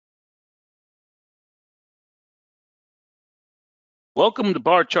Welcome to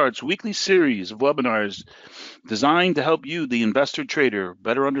Barchart's weekly series of webinars designed to help you, the investor trader,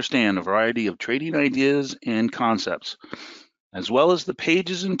 better understand a variety of trading ideas and concepts, as well as the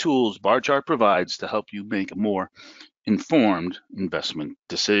pages and tools Barchart provides to help you make a more informed investment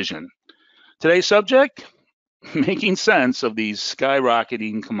decision. Today's subject, making sense of these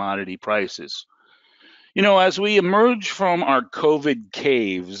skyrocketing commodity prices. As we emerge from our COVID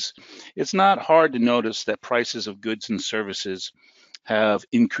caves, it's not hard to notice that prices of goods and services have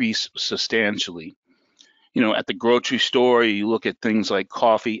increased substantially. At the grocery store, you look at things like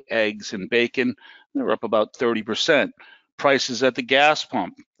coffee, eggs, and bacon, they're up about 30%. Prices at the gas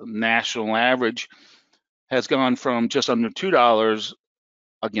pump, the national average has gone from just under $2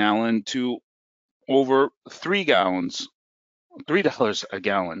 a gallon to over 3 dollars a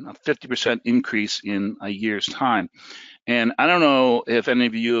gallon, a 50% increase in a year's time. And I don't know if any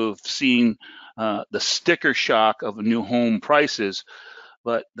of you have seen the sticker shock of new home prices,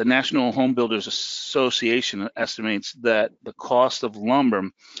 but the National Home Builders Association estimates that the cost of lumber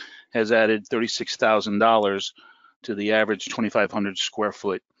has added $36,000 to the average 2,500 square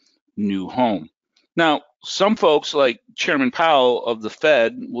foot new home. Now, some folks like Chairman Powell of the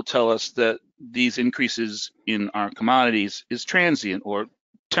Fed will tell us that these increases in our commodities is transient or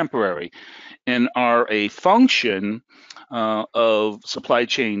temporary and are a function of supply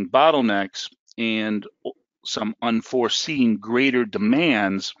chain bottlenecks and some unforeseen greater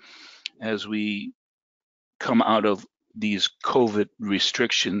demands as we come out of these COVID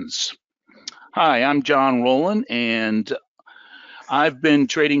restrictions. Hi, I'm John Rowland, and I've been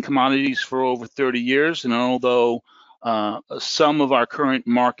trading commodities for over 30 years. And although some of our current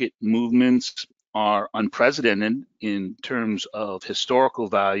market movements are unprecedented in terms of historical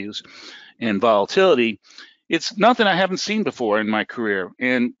values and volatility, it's nothing I haven't seen before in my career.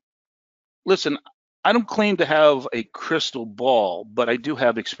 And listen, I don't claim to have a crystal ball, but I do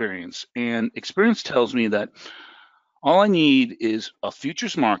have experience. And experience tells me that all I need is a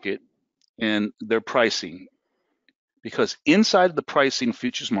futures market and their pricing, because inside of the pricing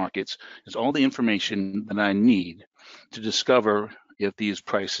futures markets is all the information that I need to discover if these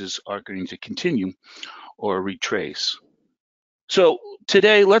prices are going to continue or retrace. So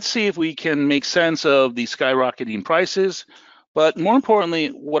today, let's see if we can make sense of the skyrocketing prices. But more importantly,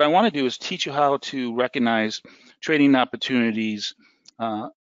 what I want to do is teach you how to recognize trading opportunities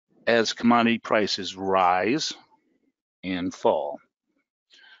as commodity prices rise and fall.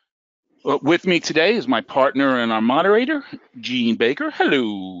 With me today is my partner and our moderator, Jean Baker.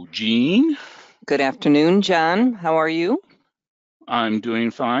 Hello, Jean. Good afternoon, John. How are you? I'm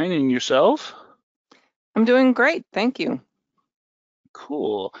doing fine. And yourself? I'm doing great, thank you.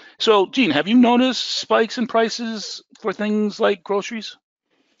 Cool. So, Jean, have you noticed spikes in prices for things like groceries?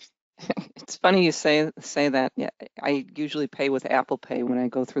 It's funny you say that. Yeah, I usually pay with Apple Pay when I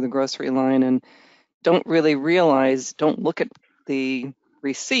go through the grocery line and don't really realize, don't look at the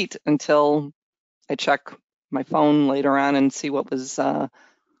receipt until I check my phone later on and see what was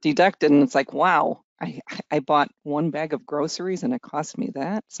deducted. And it's like, wow, I bought one bag of groceries and it cost me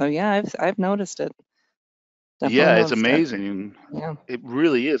that. So yeah, I've noticed it. Definitely Yeah, it's noticed it. amazing. Yeah. It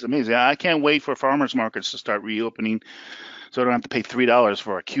really is amazing. I can't wait for farmers markets to start reopening so I don't have to pay $3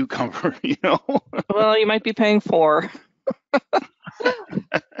 for a cucumber, Well, you might be paying for.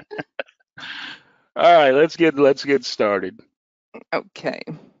 All right, let's get started. Okay.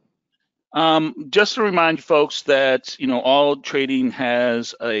 Just to remind you folks that all trading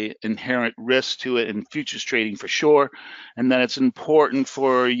has a inherent risk to it, and futures trading for sure, and that it's important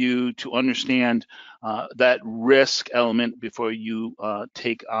for you to understand that risk element before you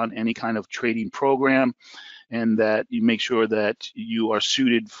take on any kind of trading program, and that you make sure that you are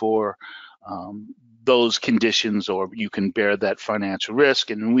suited for those conditions, or you can bear that financial risk.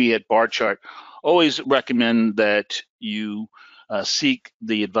 And we at Barchart always recommend that you seek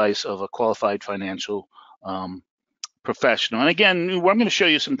the advice of a qualified financial professional. And again, I'm going to show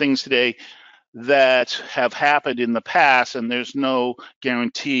you some things today that have happened in the past, and there's no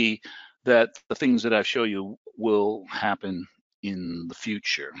guarantee that the things that I show you will happen in the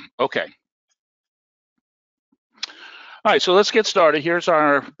future. Okay. All right, so let's get started. Here's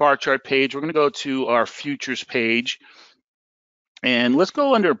our bar chart page. We're going to go to our futures page. And let's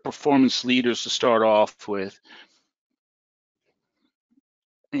go under performance leaders to start off with.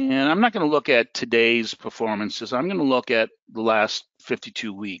 And I'm not going to look at today's performances. I'm going to look at the last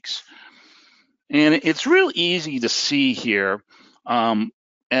 52 weeks. And it's real easy to see here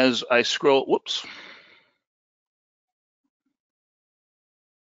as I scroll. Whoops.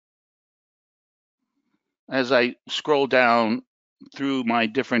 As I scroll down through my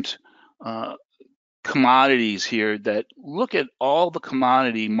different commodities here that look at all the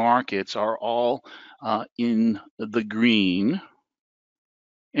commodity markets are all in the green,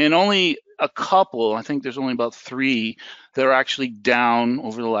 and only a couple, I think there's only about 3 that are actually down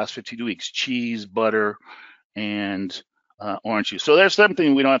over the last 52 weeks: cheese, butter, and orange juice. So there's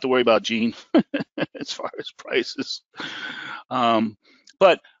something we don't have to worry about, Gene, as far as prices.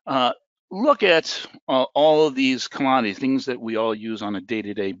 But look at all of these commodities, things that we all use on a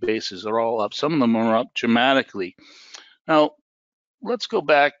day-to-day basis, are all up. Some of them are up dramatically. Now, let's go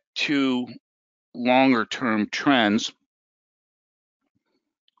back to longer-term trends.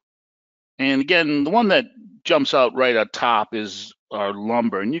 And again, the one that jumps out right at top is our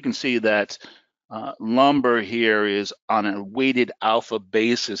lumber. And you can see that lumber here is on a weighted alpha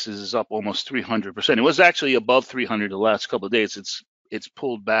basis is up almost 300%. It was actually above 300 the last couple of days. It's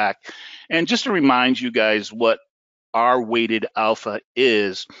pulled back. And just to remind you guys what our weighted alpha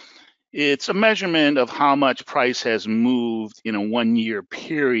is, it's a measurement of how much price has moved in a 1-year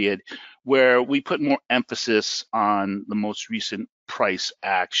period, where we put more emphasis on the most recent price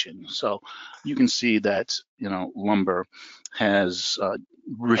action. So you can see that, lumber has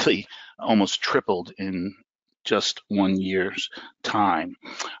really almost tripled in just 1 year's time.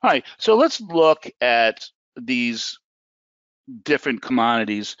 All right, so let's look at these different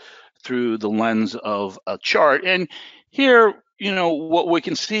commodities through the lens of a chart. And here, what we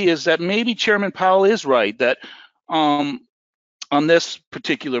can see is that maybe Chairman Powell is right, that on this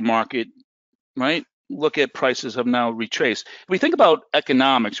particular market, right, look at prices have now retraced. If we think about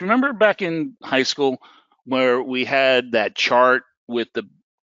economics, remember back in high school where we had that chart with the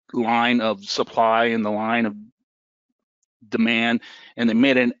line of supply and the line of demand, and they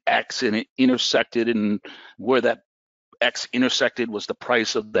made an X and it intersected, and where that X intersected was the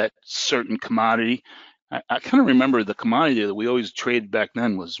price of that certain commodity. I kind of remember the commodity that we always traded back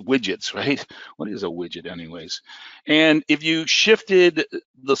then was widgets, right? What is a widget anyways? And if you shifted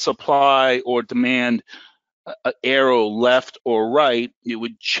the supply or demand arrow left or right, it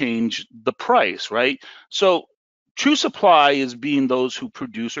would change the price, right? So true supply is being those who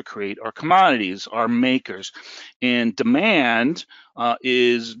produce or create our commodities, our makers. And demand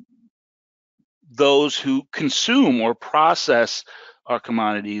is those who consume or process our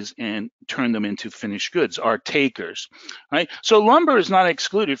commodities and turn them into finished goods, our takers, right? So lumber is not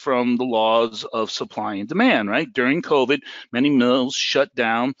excluded from the laws of supply and demand, right? During COVID, many mills shut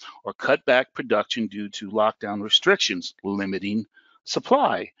down or cut back production due to lockdown restrictions, limiting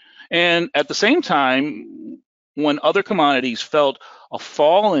supply. And at the same time, when other commodities felt a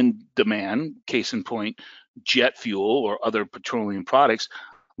fall in demand, case in point, jet fuel or other petroleum products,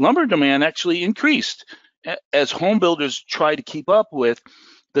 lumber demand actually increased as home builders tried to keep up with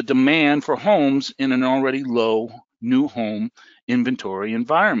the demand for homes in an already low new home inventory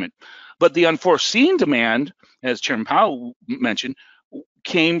environment. But the unforeseen demand, as Chairman Powell mentioned,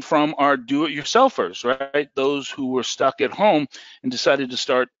 came from our do-it-yourselfers, right? Those who were stuck at home and decided to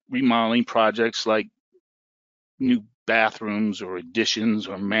start remodeling projects like new bathrooms or additions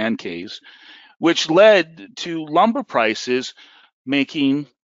or man caves, which led to lumber prices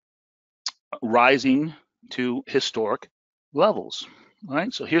rising to historic levels. All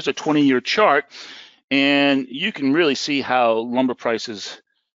right, so here's a 20-year chart, and you can really see how lumber prices,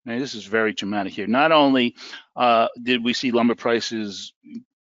 this is very dramatic here. Not only did we see lumber prices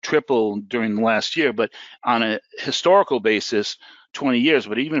triple during the last year, but on a historical basis, 20 years,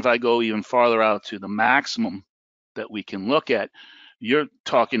 but even if I go even farther out to the maximum that we can look at, you're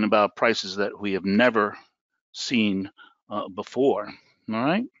talking about prices that we have never seen before, all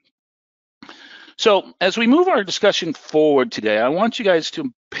right? So as we move our discussion forward today, I want you guys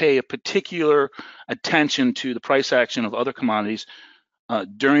to pay a particular attention to the price action of other commodities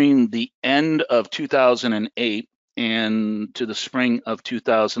during the end of 2008 and to the spring of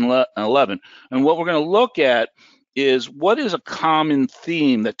 2011. And what we're going to look at is what is a common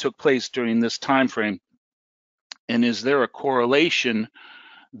theme that took place during this time frame, and is there a correlation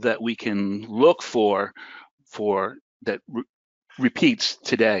that we can look for that repeats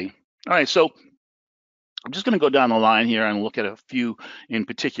today? All right, so I'm just going to go down the line here and look at a few in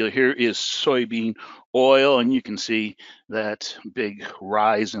particular. Here is soybean oil, and you can see that big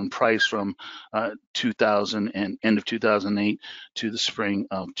rise in price from 2000 and end of 2008 to the spring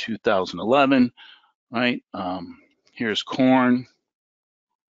of 2011, right? Here's corn,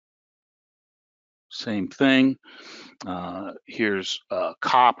 same thing. Here's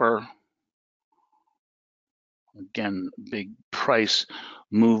copper. Again, big price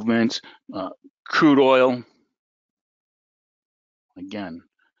movement. Crude oil, again,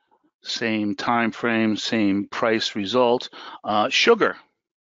 same time frame, same price result. Sugar,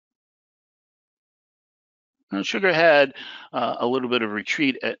 Now, sugar had a little bit of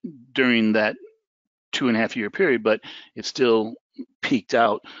retreat during that 2.5 year period, but it still peaked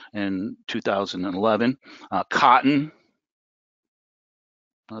out in 2011. Cotton,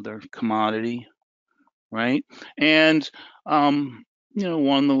 another commodity, right? And one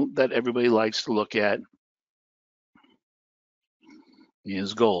that everybody likes to look at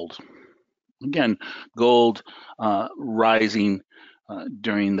is gold. Again, gold rising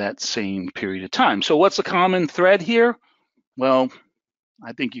during that same period of time. So what's the common thread here? Well,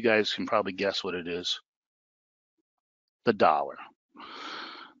 I think you guys can probably guess what it is. The dollar.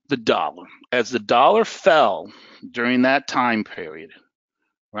 The dollar. As the dollar fell during that time period,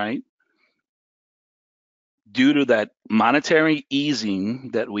 right? Due to that monetary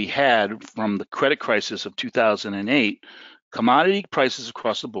easing that we had from the credit crisis of 2008, commodity prices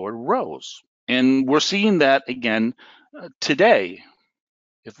across the board rose. And we're seeing that again today.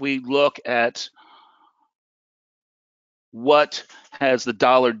 If we look at what has the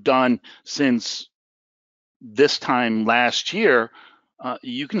dollar done since this time last year,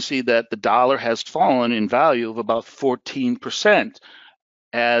 you can see that the dollar has fallen in value of about 14%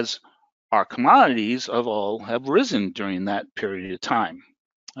 as our commodities of all have risen during that period of time.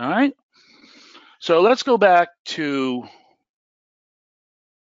 All right. So let's go back to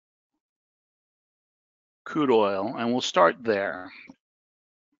crude oil and we'll start there.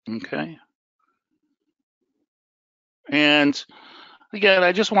 Okay. And again,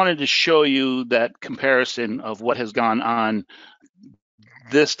 I just wanted to show you that comparison of what has gone on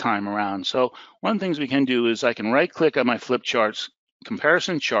this time around. So one of the things we can do is I can right click on my flip charts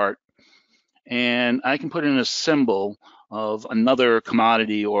comparison chart and I can put in a symbol of another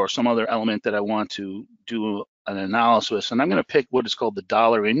commodity or some other element that I want to do an analysis. And I'm going to pick what is called the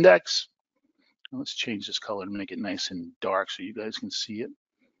dollar index. Let's change this color to make it nice and dark so you guys can see it.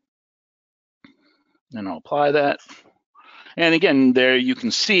 And I'll apply that. And again, there you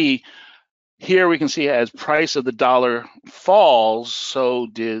can see, here we can see as price of the dollar falls, so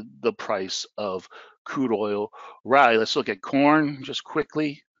did the price of crude oil rally. Let's look at corn just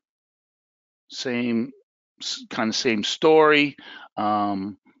quickly. Same story.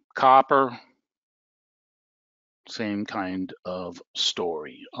 Copper, same kind of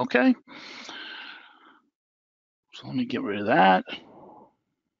story. Okay. So let me get rid of that.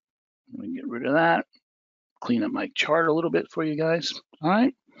 Let me get rid of that. Clean up my chart a little bit for you guys. All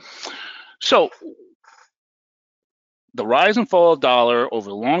right. So the rise and fall of dollar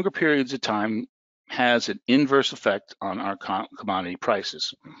over longer periods of time has an inverse effect on our commodity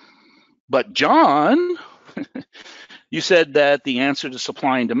prices. But John, you said that the answer to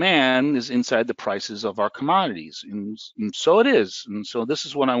supply and demand is inside the prices of our commodities. And so it is. And so this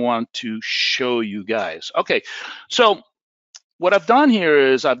is what I want to show you guys. Okay, so what I've done here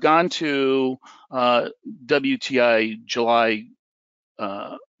is I've gone to WTI July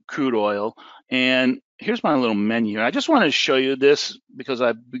crude oil, and here's my little menu. I just wanted to show you this because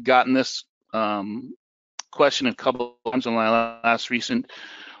I've gotten this question a couple of times in my last recent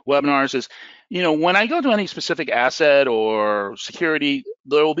webinars is, when I go to any specific asset or security,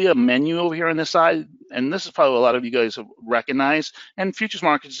 there will be a menu over here on this side, and this is probably a lot of you guys have recognized, and futures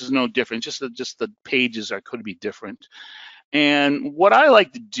markets is no different, just the pages could be different. And what I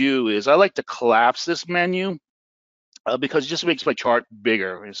like to do is I like to collapse this menu because it just makes my chart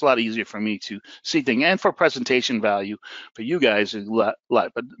bigger. It's a lot easier for me to see things, and for presentation value for you guys is a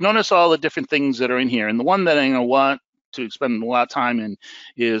lot. But notice all the different things that are in here, and the one that I'm going to want to spend a lot of time in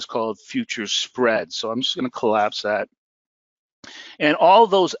is called futures spread. So I'm just going to collapse that. And all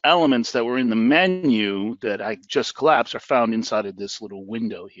those elements that were in the menu that I just collapsed are found inside of this little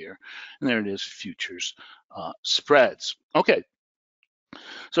window here. And there it is, futures spreads. Okay.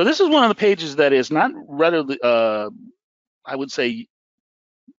 So this is one of the pages that is not readily, I would say,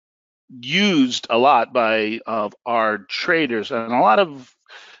 used a lot by our traders, and a lot of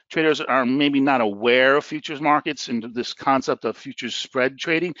traders are maybe not aware of futures markets and this concept of futures spread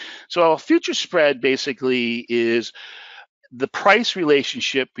trading. So a futures spread basically is the price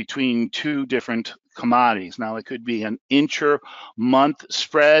relationship between two different commodities. Now, it could be an inter-month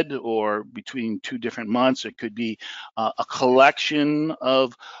spread or between two different months. It could be a collection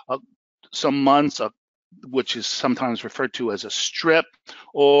of some months, which is sometimes referred to as a strip,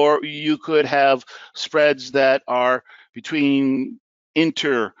 or you could have spreads that are between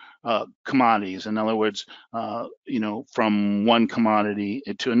commodities. In other words, from one commodity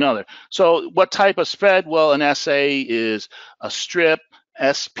to another. So what type of spread? Well, an SA is a strip.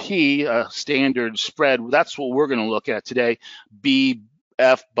 SP, a standard spread. That's what we're going to look at today.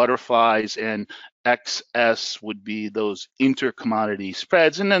 BF, butterflies, and XS would be those inter-commodity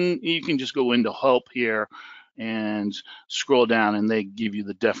spreads. And then you can just go into help here and scroll down, and they give you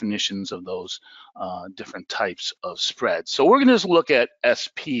the definitions of those different types of spreads. So we're going to just look at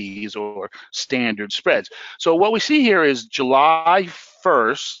SPs, or standard spreads. So what we see here is July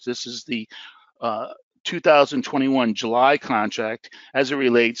 1st. This is the 2021 July contract as it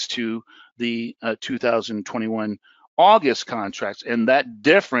relates to the 2021 August contracts, and that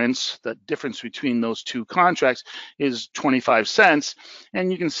difference between those two contracts is 25 cents.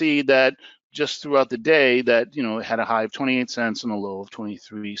 And you can see that just throughout the day that, it had a high of 28 cents and a low of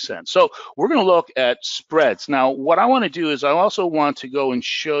 23 cents. So we're going to look at spreads. Now, what I want to do is I also want to go and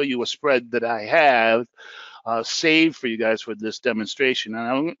show you a spread that I have saved for you guys for this demonstration. And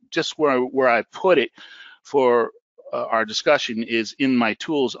I'm just where I put it for our discussion is in my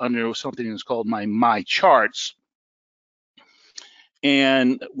tools under something that's called my charts.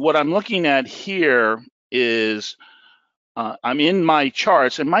 And what I'm looking at here is I'm in my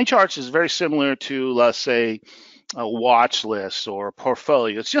charts, and my charts is very similar to, let's say, a watch list or a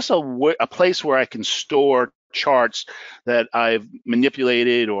portfolio. It's just a place where I can store charts that I've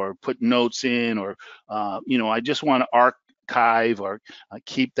manipulated or put notes in, or I just want to archive or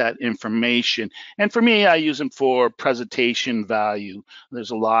keep that information. And for me, I use them for presentation value.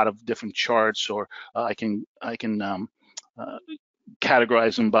 There's a lot of different charts, or I can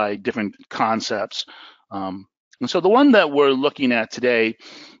categorize them by different concepts. And so the one that we're looking at today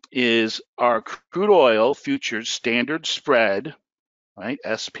is our crude oil futures standard spread, right,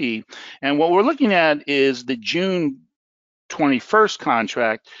 SP. And what we're looking at is the June 21st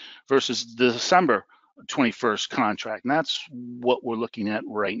contract versus the December 21st contract. And that's what we're looking at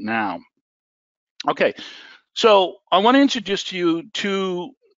right now. Okay, so I want to introduce to you two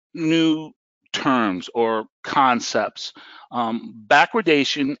new terms or concepts,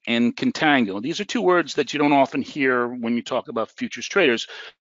 backwardation and contango. These are two words that you don't often hear when you talk about futures traders,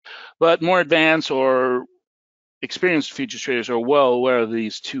 but more advanced or experienced futures traders are well aware of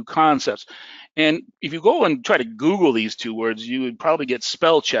these two concepts. And if you go and try to Google these two words, you would probably get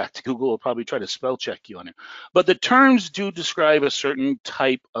spell checked. Google will probably try to spell check you on it. But the terms do describe a certain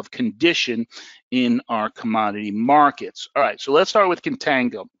type of condition in our commodity markets. All right, so let's start with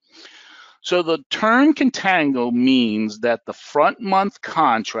contango. So the term contango means that the front month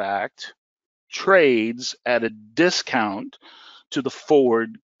contract trades at a discount to the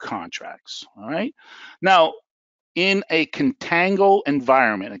forward contracts. All right. Now, in a contango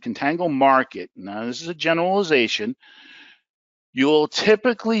environment, a contango market, now this is a generalization, you'll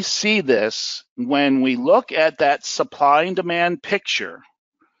typically see this when we look at that supply and demand picture,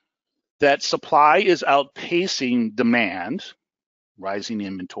 that supply is outpacing demand. Rising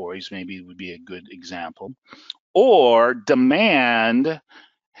inventories maybe would be a good example, or demand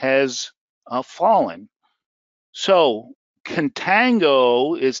has fallen. So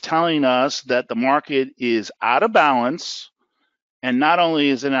contango is telling us that the market is out of balance, and not only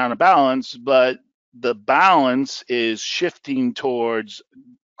is it out of balance, but the balance is shifting towards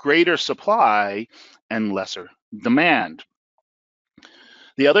greater supply and lesser demand.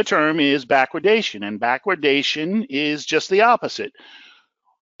 The other term is backwardation, and backwardation is just the opposite.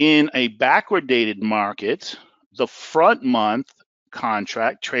 In a backwardated market, the front month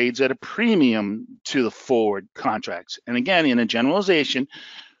contract trades at a premium to the forward contracts. And again, in a generalization,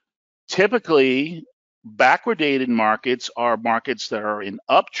 typically backwardated markets are markets that are in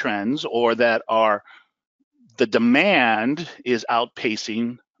uptrends, or that are the demand is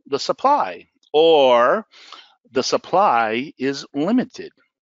outpacing the supply, or the supply is limited.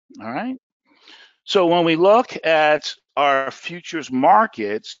 All right. So when we look at our futures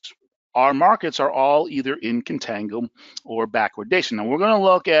markets, our markets are all either in contango or backwardation. Now we're going to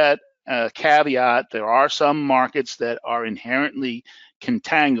look at a caveat. There are some markets that are inherently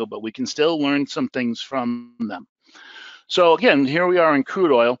contango, but we can still learn some things from them. So again, here we are in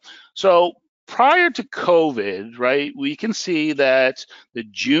crude oil. So prior to COVID, right, we can see that the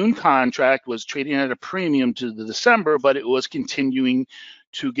June contract was trading at a premium to the December, but it was continuing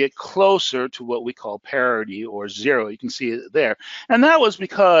to get closer to what we call parity or zero. You can see it there. And that was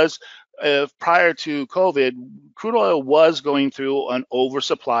because prior to COVID, crude oil was going through an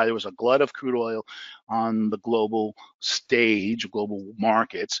oversupply. There was a glut of crude oil on the global stage, global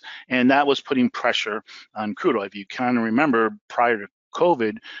markets, and that was putting pressure on crude oil. If you kind of remember, prior to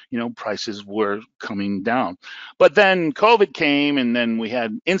COVID, prices were coming down. But then COVID came, and then we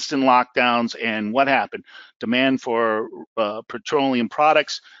had instant lockdowns, and what happened? Demand for petroleum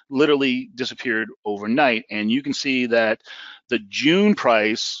products literally disappeared overnight. And you can see that the June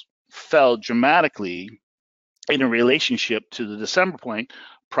price fell dramatically in a relationship to the December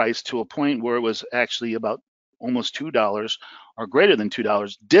price, to a point where it was actually about almost $2 or greater than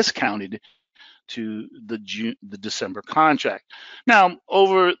 $2 discounted to the December contract. Now,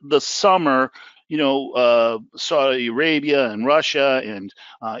 over the summer, Saudi Arabia and Russia, and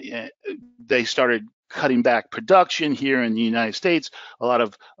they started cutting back production here in the United States. A lot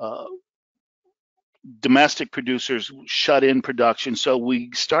of domestic producers shut in production. So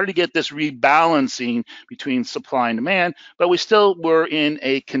we started to get this rebalancing between supply and demand, but we still were in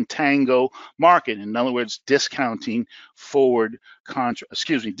a contango market. In other words, discounting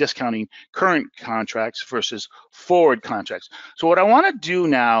discounting current contracts versus forward contracts. So what I want to do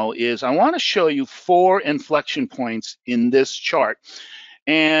now is I want to show you 4 inflection points in this chart.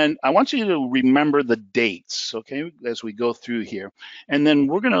 And I want you to remember the dates, okay, as we go through here. And then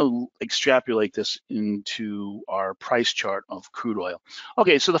we're going to extrapolate this into our price chart of crude oil.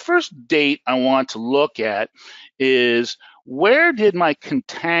 Okay, so the first date I want to look at is, where did my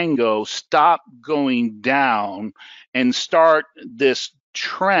contango stop going down and start this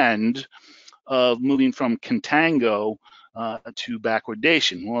trend of moving from contango to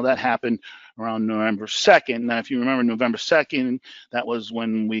backwardation? Well, that happened around November 2nd. Now, if you remember November 2nd, that was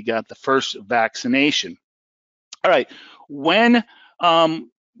when we got the first vaccination. All right, when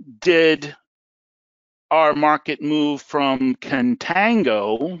did our market move from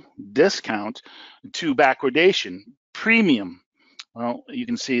contango, discount, to backwardation, premium? Well, you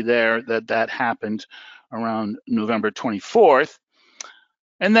can see there that that happened around November 24th.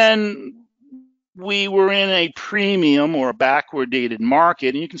 And then we were in a premium or a backwardated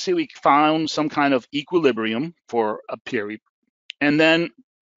market, and you can see we found some kind of equilibrium for a period. And then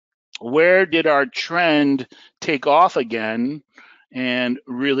where did our trend take off again and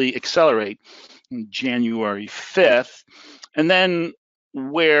really accelerate? January 5th. And then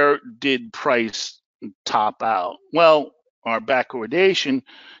where did price top out? Well, our backwardation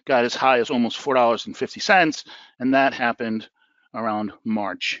got as high as almost $4.50, and that happened around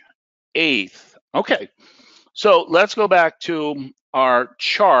March 8th. Okay, so let's go back to our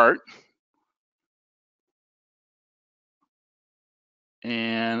chart.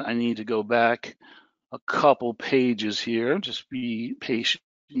 And I need to go back a couple pages here. Just be patient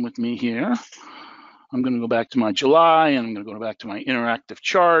with me here. I'm going to go back to my July, and I'm going to go back to my interactive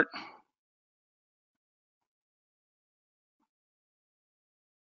chart.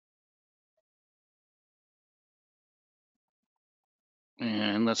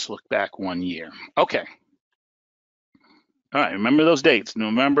 And let's look back 1 year. Okay. All right, remember those dates: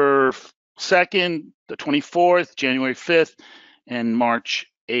 November 2nd, the 24th, January 5th, and March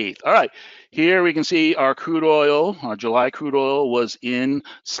 8th. All right, here we can see our crude oil, our July crude oil was in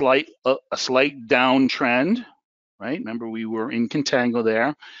a slight downtrend, right? Remember, we were in contango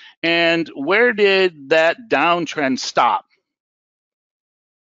there. And where did that downtrend stop?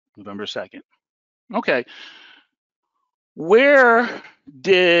 November 2nd. Okay. Where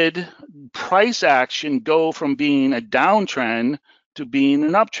did price action go from being a downtrend to being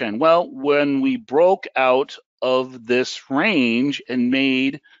an uptrend? Well, when we broke out of this range and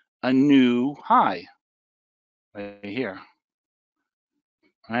made a new high right here,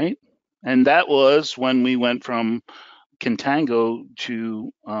 right? And that was when we went from contango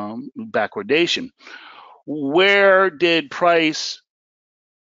to backwardation. Where did price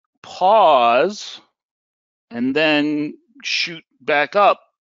pause and then shoot back up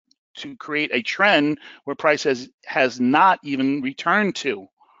to create a trend where price has not even returned to?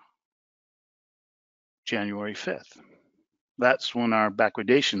 January 5th. That's when our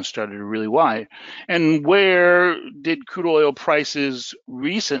backwardation started to really widen. And where did crude oil prices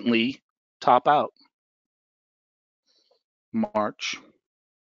recently top out? March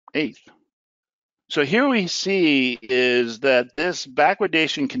 8th. So here we see is that this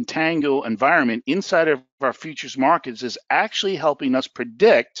backwardation contango environment inside of our futures markets is actually helping us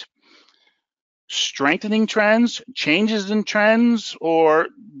predict strengthening trends, changes in trends, or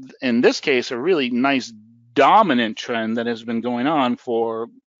in this case, a really nice dominant trend that has been going on for,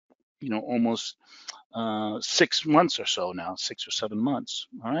 almost 6 months or so now, 6 or 7 months.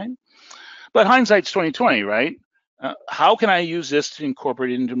 All right. But hindsight's 2020, right? How can I use this to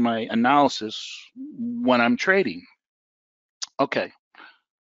incorporate into my analysis when I'm trading? Okay.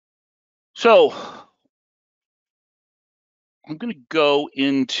 So I'm going to go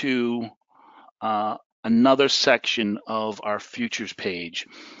into another section of our futures page,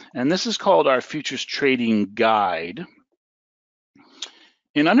 and this is called our futures trading guide.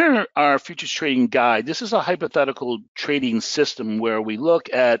 And under our futures trading guide, this is a hypothetical trading system where we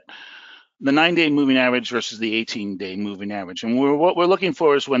look at the 9-day moving average versus the 18-day moving average. And what we're looking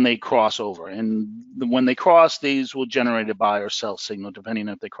for is when they cross over. And when they cross, these will generate a buy or sell signal, depending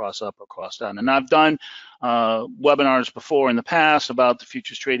if they cross up or cross down. And I've done webinars before in the past about the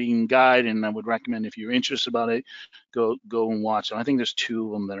futures trading guide, and I would recommend, if you're interested about it, go and watch them. I think there's 2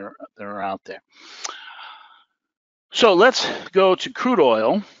 of them that are out there. So let's go to crude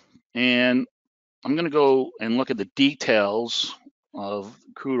oil, and I'm going to go and look at the details of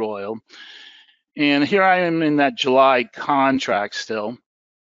crude oil. And here I am in that July contract still.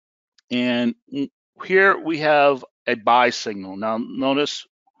 And here we have a buy signal. Now notice,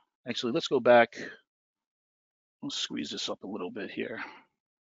 actually, let's go back. Let's squeeze this up a little bit here.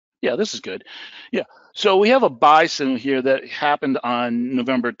 Yeah, this is good. Yeah, so we have a buy signal here that happened on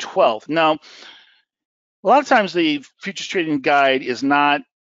November 12th. Now, a lot of times the futures trading guide is not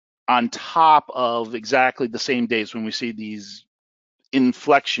on top of exactly the same days when we see these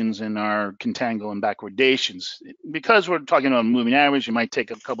inflections in our contango and backwardations. Because we're talking about moving average, it might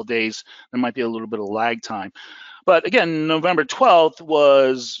take a couple days. There might be a little bit of lag time. But again, November 12th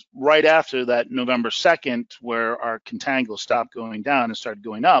was right after that November 2nd, where our contango stopped going down and started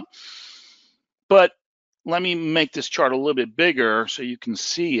going up. But let me make this chart a little bit bigger so you can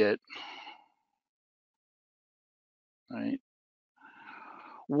see it. All right.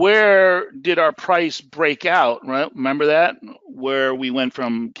 Where did our price break out, right? Remember that? Where we went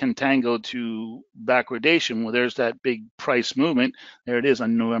from contango to backwardation. Well, there's that big price movement. There it is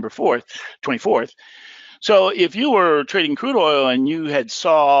on November 24th. So if you were trading crude oil and you had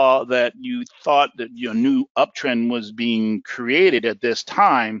saw that you thought that your new uptrend was being created at this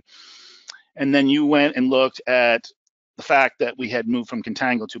time, and then you went and looked at the fact that we had moved from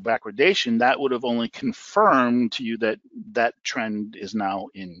contango to backwardation, that would have only confirmed to you that that trend is now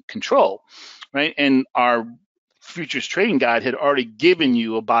in control, right? And our futures trading guide had already given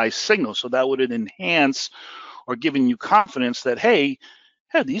you a buy signal, so that would have enhanced or given you confidence that, hey,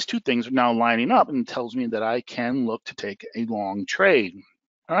 these 2 things are now lining up, and tells me that I can look to take a long trade.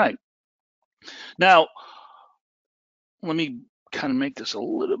 All right. Now, let me kind of make this a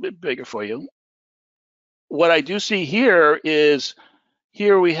little bit bigger for you. What I do see here is,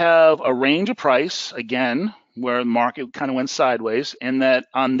 here we have a range of price, again, where the market kind of went sideways, and that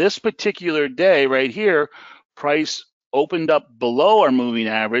on this particular day right here, price opened up below our moving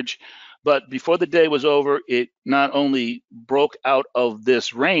average, but before the day was over, it not only broke out of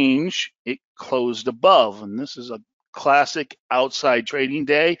this range, it closed above. And this is a classic outside trading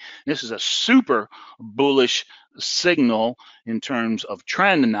day. This is a super bullish signal in terms of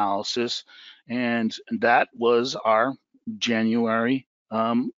trend analysis. And that was our January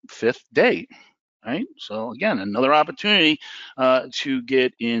 5th date, right? So again, another opportunity to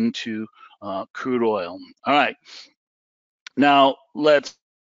get into crude oil. All right. Now let's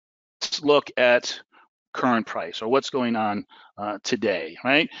look at current price, or what's going on today,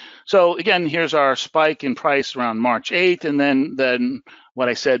 right? So again, here's our spike in price around March 8th, and then what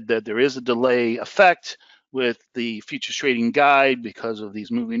I said, that there is a delay effect with the futures trading guide because of these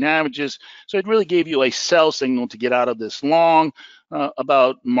moving averages. So it really gave you a sell signal to get out of this long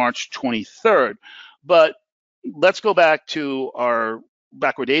about March 23rd. But let's go back to our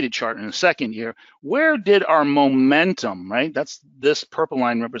backwardated chart in a second here. Where did our momentum, right? That's this purple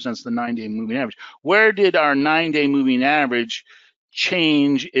line represents the 9-day moving average. Where did our 9-day moving average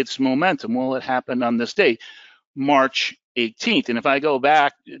change its momentum? Well, it happened on this day, March 18th. And if I go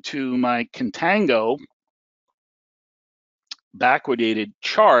back to my contango backwardated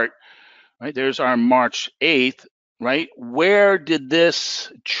chart, right, there's our March 8th, right? Where did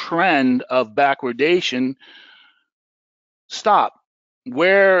this trend of backwardation stop?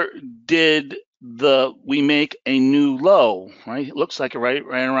 Where did we make a new low, right? It looks like right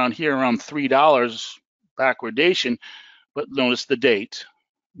around here, around $3 backwardation, but notice the date,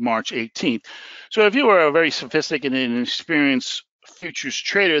 March 18th. So if you were a very sophisticated and experienced futures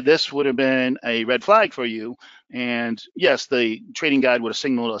trader, this would have been a red flag for you. And yes, the trading guide would have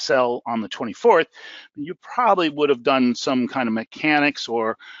signaled a sell on the 24th. You probably would have done some kind of mechanics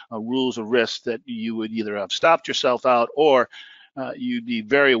or rules of risk that you would either have stopped yourself out, or you'd be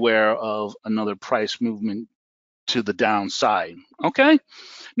very aware of another price movement to the downside. Okay.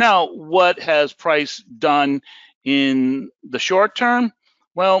 Now, what has price done in the short term?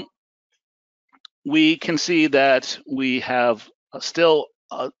 Well, we can see that we have still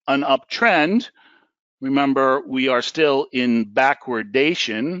an uptrend. Remember, we are still in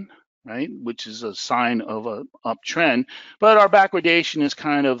backwardation, right, which is a sign of an uptrend. But our backwardation is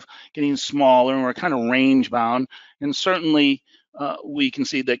kind of getting smaller, and we're kind of range bound. And certainly, we can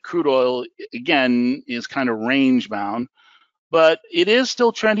see that crude oil, again, is kind of range bound, but it is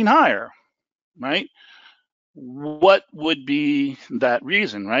still trending higher. right? What would be that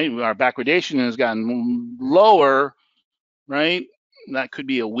reason, right? Our backwardation has gotten lower, right? That could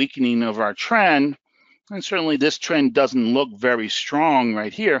be a weakening of our trend. And certainly this trend doesn't look very strong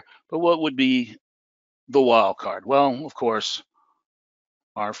right here, but what would be the wild card? Well, of course,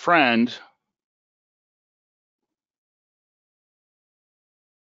 our friend,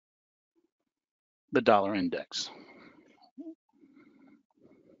 the dollar index.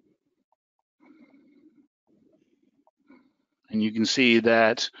 And you can see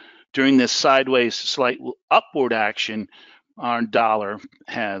that during this sideways slight upward action, our dollar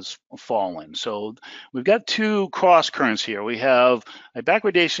has fallen. So we've got two cross currents here. We have a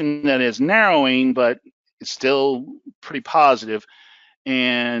backwardation that is narrowing, but it's still pretty positive.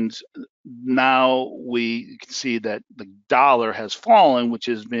 And now we can see that the dollar has fallen, which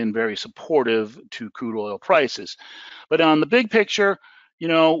has been very supportive to crude oil prices. But on the big picture,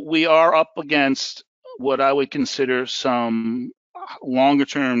 we are up against what I would consider some longer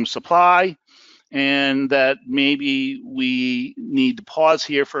term supply, and that maybe we need to pause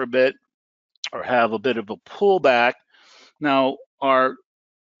here for a bit or have a bit of a pullback. Now, our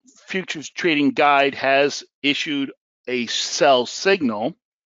futures trading guide has issued a sell signal.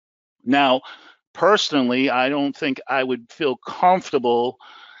 Now, personally, I don't think I would feel comfortable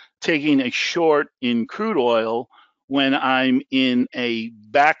taking a short in crude oil when I'm in a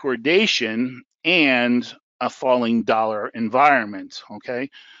backwardation and a falling dollar environment,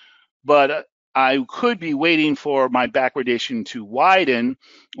 okay? But I could be waiting for my backwardation to widen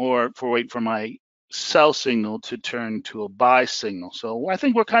or wait for my sell signal to turn to a buy signal. So I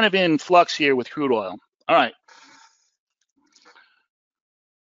think we're kind of in flux here with crude oil. All right,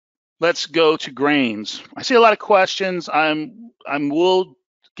 let's go to grains. I see a lot of questions. Will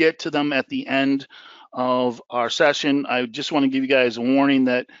get to them at the end of our session. I just want to give you guys a warning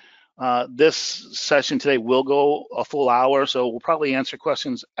that this session today will go a full hour, so we'll probably answer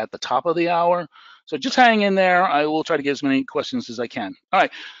questions at the top of the hour. So just hang in there. I will try to get as many questions as I can. All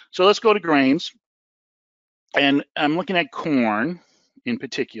right, so let's go to grains. And I'm looking at corn in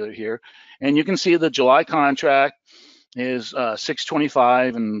particular here. And you can see the July contract is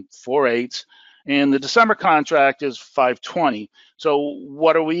 625 and 4/8, and the December contract is 520. So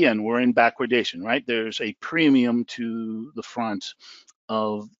what are we in? We're in backwardation, right? There's a premium to the front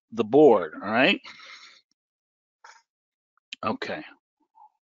of the board, all right? Okay,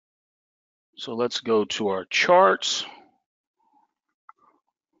 so let's go to our charts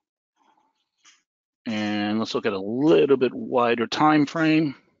and let's look at a little bit wider time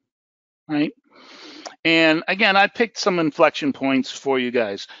frame, right? And again, I picked some inflection points for you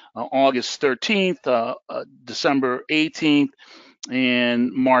guys. August 13th, December 18th,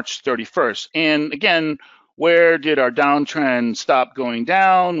 and March 31st. And again, where did our downtrend stop going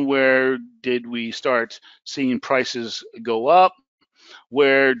down? Where did we start seeing prices go up?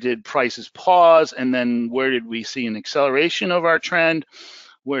 Where did prices pause? And then where did we see an acceleration of our trend?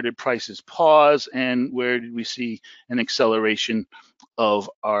 Where did prices pause? And where did we see an acceleration of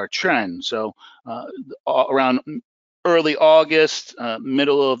our trend? So around early August,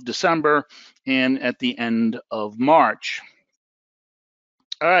 middle of December, and at the end of March.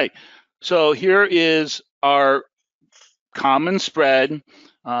 All right, so here is our common spread.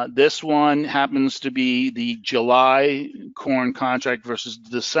 This one happens to be the July corn contract versus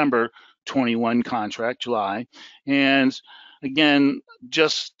December 21 contract, July. And again,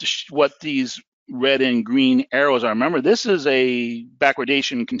 just what these red and green arrows are. Remember, this is a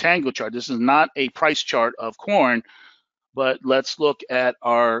backwardation contango chart. This is not a price chart of corn, but let's look at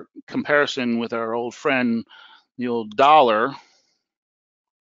our comparison with our old friend, the old dollar.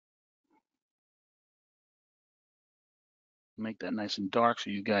 Make that nice and dark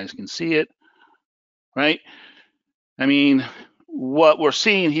so you guys can see it, right? I mean, what we're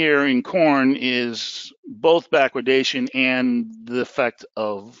seeing here in corn is both backwardation and the effect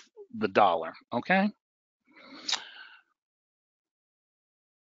of the dollar, okay?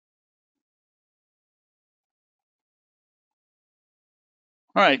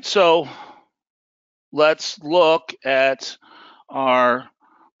 All right, so let's look at our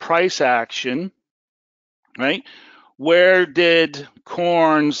price action, right? Where did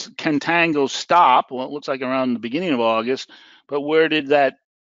corn's contango stop? Well, it looks like around the beginning of August, but where did that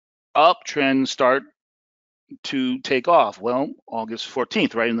uptrend start to take off? Well, August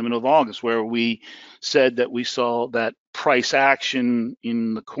 14th, right in the middle of August, where we said that we saw that price action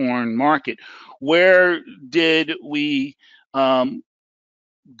in the corn market. Where did we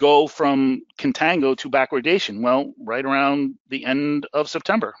go from contango to backwardation? Well, right around the end of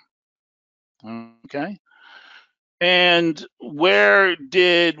September. Okay. And where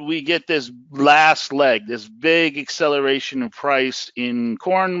did we get this last leg, this big acceleration of price in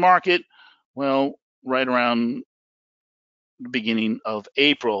corn market? Well, right around the beginning of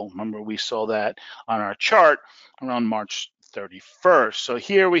April. Remember, we saw that on our chart around March 31st. So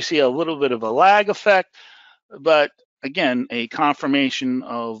here we see a little bit of a lag effect, but again, a confirmation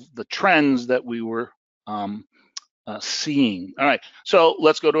of the trends that we were seeing. All right, so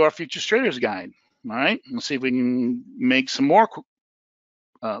let's go to our futures traders guide. All right, let's see if we can make some more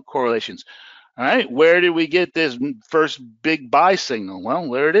correlations. All right, where did we get this first big buy signal?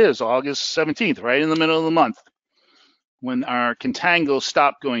 Well, there it is, August 17th, right in the middle of the month, when our contango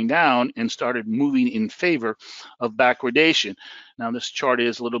stopped going down and started moving in favor of backwardation. Now, this chart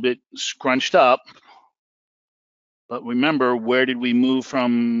is a little bit scrunched up, but remember, where did we move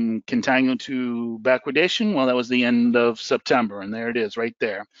from contango to backwardation? Well, that was the end of September, and there it is right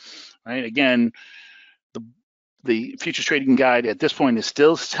there. Right, again, the futures trading guide at this point is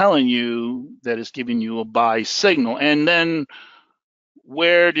still telling you that it's giving you a buy signal. And then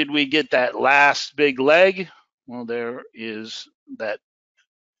where did we get that last big leg? Well, there is that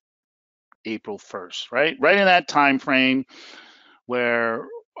April 1st, right? Right in that time frame where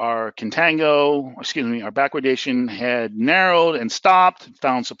our contango, excuse me, our backwardation had narrowed and stopped,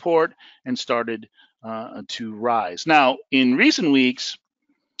 found support, and started to rise. Now, in recent weeks,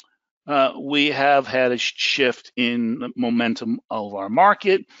 we have had a shift in the momentum of our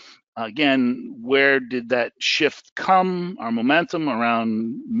market. Again, where did that shift come? Our momentum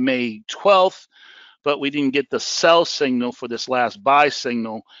around May 12th, but we didn't get the sell signal for this last buy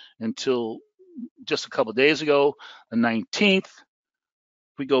signal until just a couple of days ago, the 19th.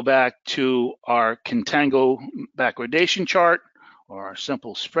 We go back to our contango backwardation chart, or our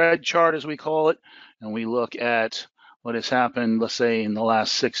simple spread chart as we call it, and we look at what has happened, let's say, in the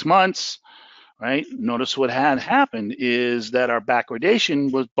last 6 months. Right? Notice what had happened is that our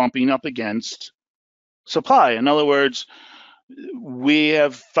backwardation was bumping up against supply. In other words, we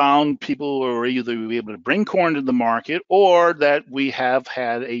have found people who are either able to bring corn to the market, or that we have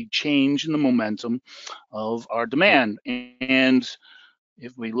had a change in the momentum of our demand. And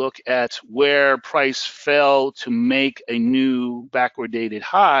if we look at where price fell to make a new backwardated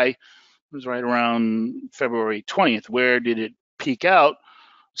high, it was right around February 20th. Where did it peak out?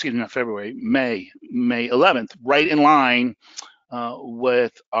 Excuse me, not February, May 11th, right in line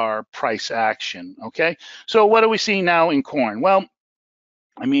with our price action. Okay, so what are we seeing now in corn? Well,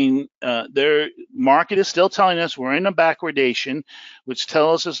 I mean, their market is still telling us we're in a backwardation, which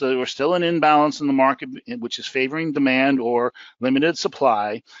tells us that we're still an imbalance in the market, which is favoring demand or limited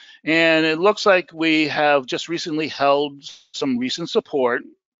supply. And it looks like we have just recently held some recent support,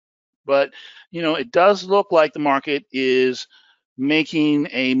 but it does look like the market is making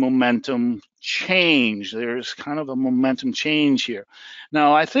a momentum change. There's kind of a momentum change here.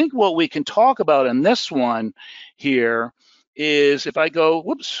 Now, I think what we can talk about in this one here is if I go,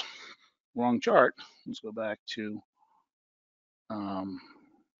 whoops, wrong chart. Let's go back to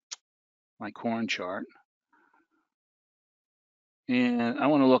my corn chart. And I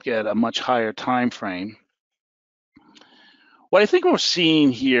want to look at a much higher time frame. What I think we're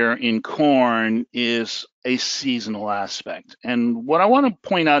seeing here in corn is a seasonal aspect. And what I want to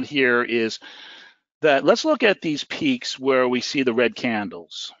point out here is that let's look at these peaks where we see the red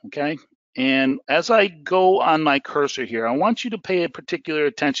candles, okay? And as I go on my cursor here, I want you to pay a particular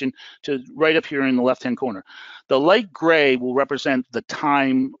attention to right up here in the left-hand corner. The light gray will represent the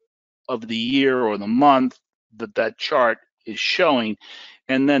time of the year or the month that that chart is showing.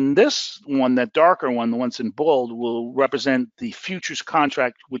 And then this one, that darker one, the ones in bold, will represent the futures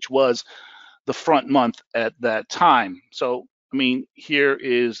contract, which was the front month at that time. So, I mean, here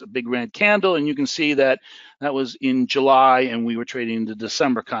is a big red candle, and you can see that that was in July, and we were trading the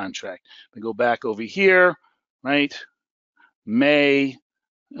December contract. We go back over here, right? May,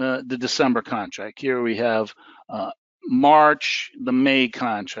 the December contract. Here we have March, the May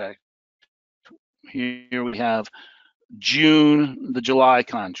contract. Here we have June, the July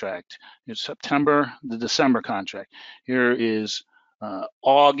contract. Here's September, the December contract. Here is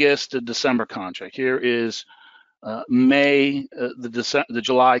August, the December contract. Here is May, the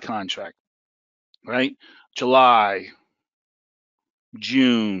July contract, right? July,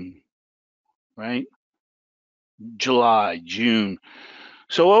 June, right? July, June.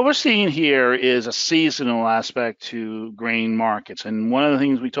 So what we're seeing here is a seasonal aspect to grain markets. And one of the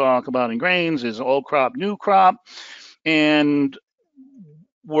things we talk about in grains is old crop, new crop. And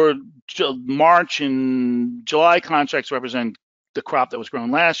we're March and July contracts represent the crop that was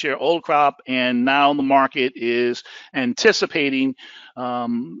grown last year, old crop, and now the market is anticipating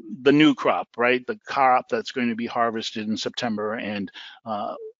the new crop, right? The crop that's going to be harvested in September and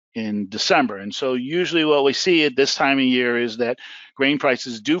in December. And so usually what we see at this time of year is that grain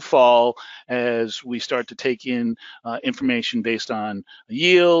prices do fall as we start to take in information based on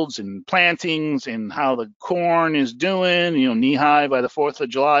yields and plantings and how the corn is doing, knee high by the 4th of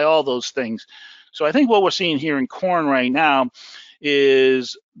July, all those things. So I think what we're seeing here in corn right now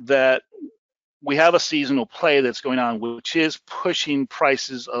is that we have a seasonal play that's going on, which is pushing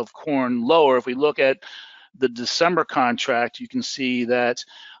prices of corn lower. If we look at the December contract, you can see that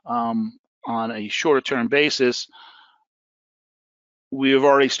on a shorter term basis, we have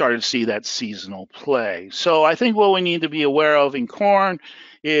already started to see that seasonal play. So I think what we need to be aware of in corn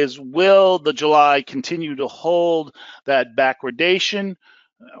is, will the July continue to hold that backwardation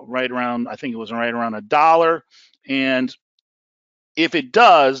right around, I think it was right around $1. And if it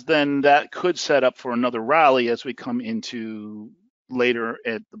does, then that could set up for another rally as we come into later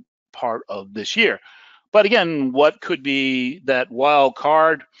at the part of this year. But again, what could be that wild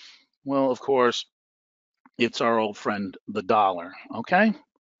card? Well, of course, it's our old friend, the dollar, okay?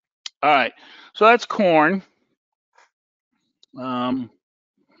 All right, so that's corn.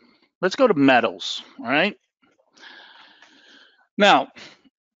 Let's go to metals, all right? Now,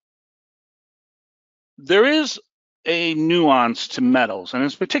 there is a nuance to metals, and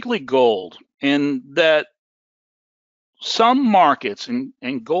it's particularly gold, in that some markets, and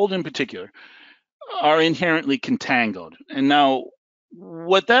gold in particular, are inherently contangoed. And now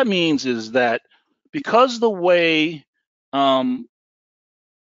what that means is that because the way how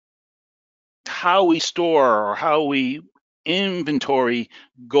we store or how we inventory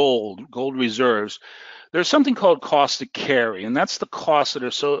gold reserves, there's something called cost to carry, and that's the costs that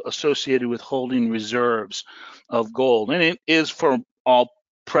are associated with holding reserves of gold. And it is for all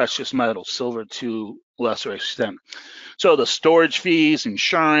precious metals, silver to lesser extent. So the storage fees,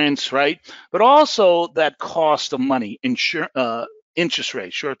 insurance, right? But also that cost of money, interest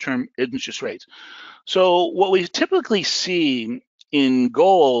rates, short-term interest rates. So what we typically see in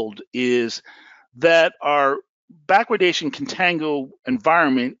gold is that our backwardation contango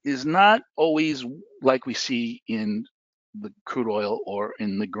environment is not always like we see in the crude oil or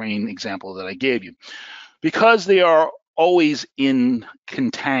in the grain example that I gave you, because they are always in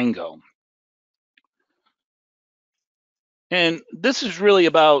contango. And this is really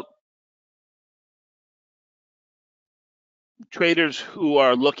about traders who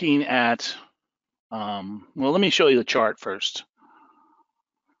are looking at, well, let me show you the chart first.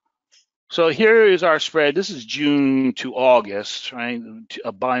 So here is our spread. This is June to August, right?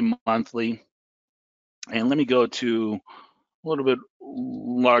 A bi-monthly. And let me go to a little bit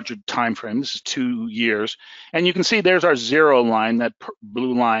larger time frame. This is 2 years. And you can see there's our zero line, that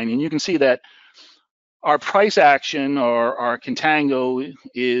blue line. And you can see that our price action or our contango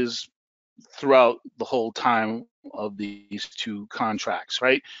is throughout the whole time of these two contracts,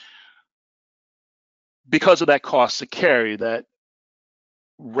 right? Because of that cost to carry, that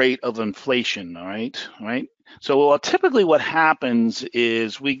rate of inflation, all right? So typically what happens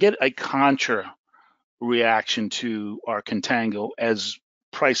is we get a contra reaction to our contango as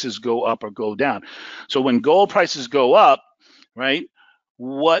prices go up or go down. So when gold prices go up, right,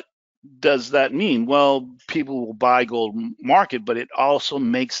 what does that mean? Well, people will buy gold market, but it also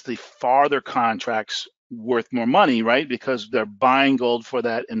makes the farther contracts worth more money, right? Because they're buying gold for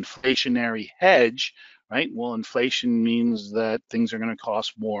that inflationary hedge, right? Well, inflation means that things are going to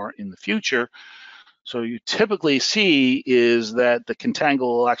cost more in the future. So you typically see is that the contango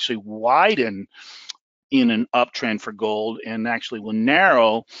will actually widen in an uptrend for gold and actually will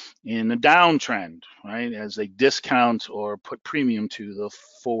narrow in a downtrend, right? As they discount or put premium to the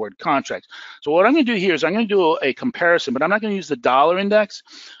forward contracts. So what I'm going to do here is I'm going to do a comparison, but I'm not going to use the dollar index.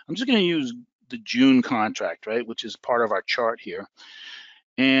 I'm just going to use the June contract, right? Which is part of our chart here.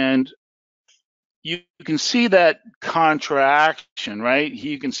 And you can see that contraction, right?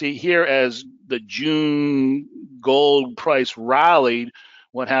 You can see here as the June gold price rallied,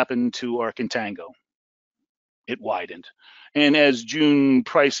 what happened to our contango? It widened. And as June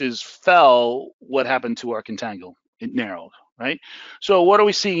prices fell, what happened to our contango? It narrowed, right? So what are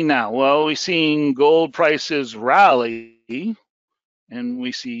we seeing now? Well, we're seeing gold prices rally, and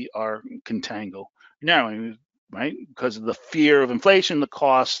we see our contango narrowing, right? Because of the fear of inflation, the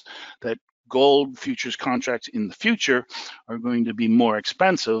cost that gold futures contracts in the future are going to be more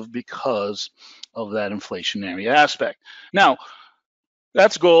expensive because of that inflationary aspect. Now,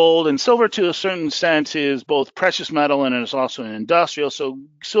 that's gold, and silver to a certain extent is both precious metal and it's also an industrial. So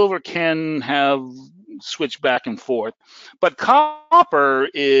silver can have switch back and forth. But copper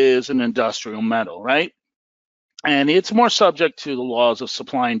is an industrial metal, right? And it's more subject to the laws of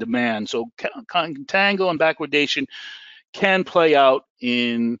supply and demand. So contango and backwardation can play out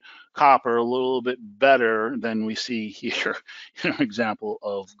in copper a little bit better than we see here in our example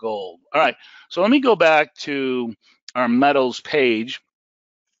of gold. All right, so let me go back to our metals page.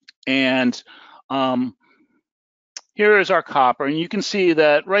 And here is our copper. And you can see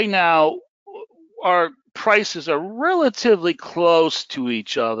that right now, our prices are relatively close to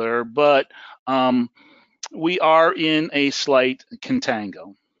each other, but we are in a slight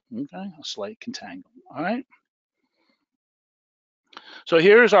contango. Okay, a slight contango. All right. So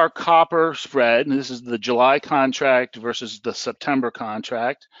here's our copper spread, and this is the July contract versus the September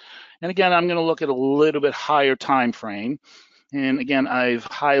contract. And again, I'm going to look at a little bit higher time frame. And again, I've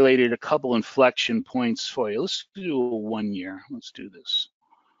highlighted a couple inflection points for you. Let's do a 1 year. Let's do this.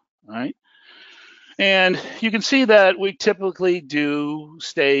 All right. And you can see that we typically do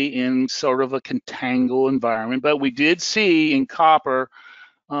stay in sort of a contango environment, but we did see in copper,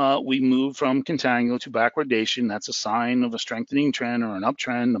 we moved from contango to backwardation. That's a sign of a strengthening trend or an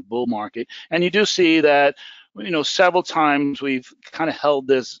uptrend, a bull market. And you do see that, several times we've kind of held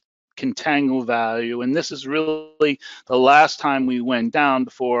this contango value, and this is really the last time we went down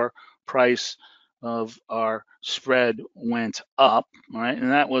before price of our spread went up, right?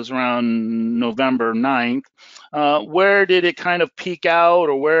 And that was around November 9th. Where did it kind of peak out,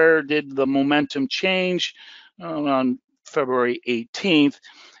 or where did the momentum change? On February 18th.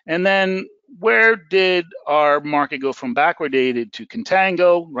 And then where did our market go from backwardated to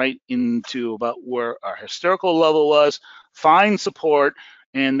contango, right into about where our historical level was, find support,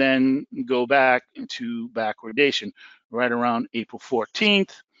 and then go back to backwardation right around April 14th.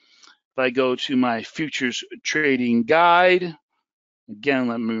 If I go to my futures trading guide, again,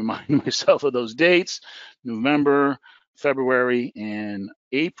 let me remind myself of those dates: November, February, and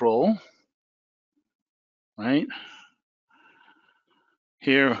April, right?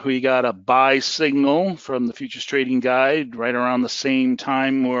 Here we got a buy signal from the futures trading guide right around the same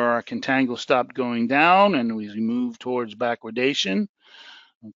time where our contango stopped going down and we move towards backwardation.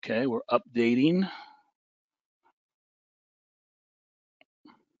 Okay, we're updating,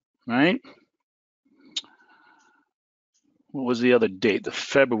 right? What was the other date? The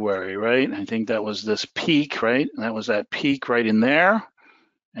February, right? I think that was this peak, right? That was that peak right in there.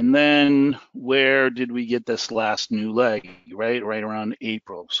 And then where did we get this last new leg, right? Right around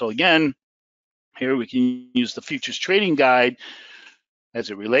April. So again, here we can use the futures trading guide as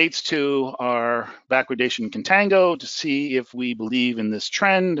it relates to our backwardation contango to see if we believe in this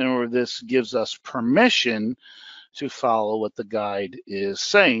trend or this gives us permission to follow what the guide is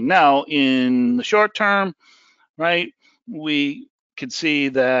saying. Now, in the short term, right, we could see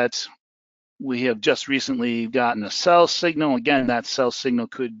that we have just recently gotten a sell signal. Again, that sell signal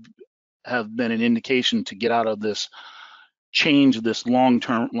could have been an indication to get out of this change of this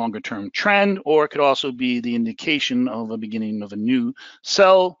longer term trend, or it could also be the indication of a beginning of a new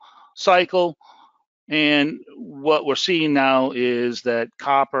sell cycle. And what we're seeing now is that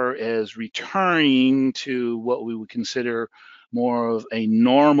copper is returning to what we would consider more of a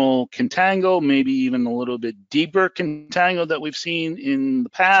normal contango, maybe even a little bit deeper contango that we've seen in the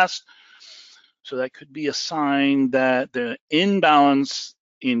past. So that could be a sign that the imbalance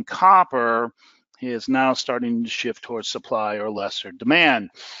in copper is now starting to shift towards supply or lesser demand.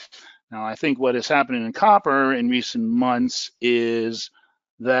 Now, I think what is happening in copper in recent months is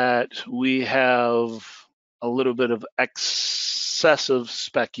that we have a little bit of excessive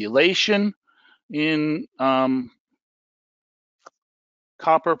speculation in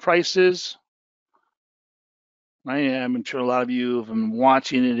copper prices. Right? I'm sure a lot of you have been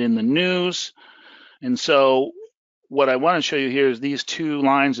watching it in the news. And so what I want to show you here is these two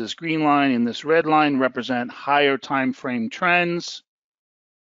lines, this green line and this red line, represent higher time frame trends.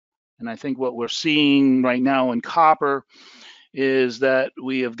 And I think what we're seeing right now in copper is that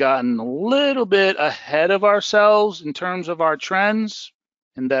we have gotten a little bit ahead of ourselves in terms of our trends,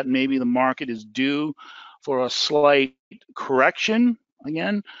 and that maybe the market is due for a slight correction.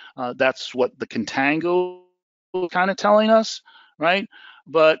 Again, that's what the contango is kind of telling us, right?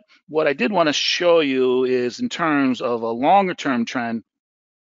 But what I did want to show you is in terms of a longer term trend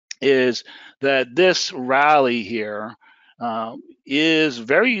is that this rally here is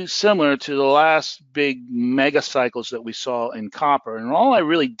very similar to the last big mega cycles that we saw in copper. And all I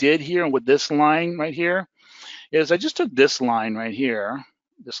really did here with this line right here is I just took this line right here,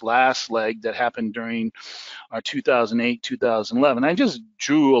 this last leg that happened during our 2008, 2011. I just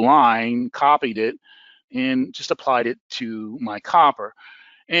drew a line, copied it, and just applied it to my copper.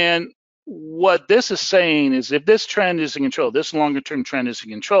 And what this is saying is if this trend is in control, this longer term trend is in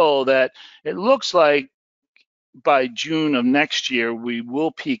control, that it looks like by June of next year, we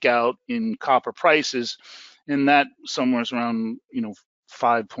will peak out in copper prices, and that somewhere around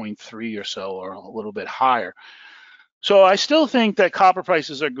 5.3 or so, or a little bit higher. So I still think that copper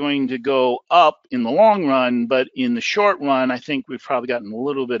prices are going to go up in the long run, but in the short run, I think we've probably gotten a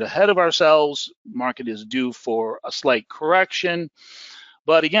little bit ahead of ourselves. Market is due for a slight correction.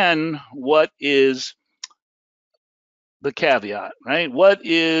 But again, what is the caveat, right? What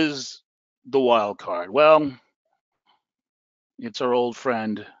is the wild card? Well, it's our old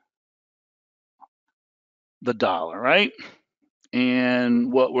friend, the dollar, right?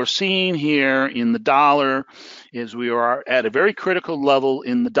 And what we're seeing here in the dollar is we are at a very critical level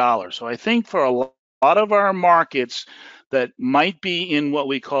in the dollar. So I think for a lot of our markets that might be in what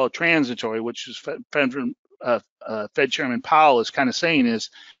we call transitory, which is Fed Chairman Powell is kind of saying is,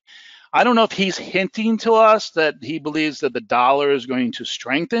 I don't know if he's hinting to us that he believes that the dollar is going to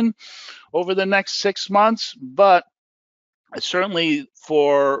strengthen over the next 6 months, but certainly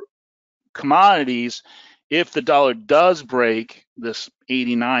for commodities, if the dollar does break this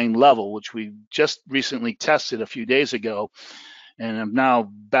 89 level, which we just recently tested a few days ago and have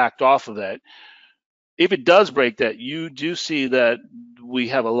now backed off of that, if it does break that, you do see that we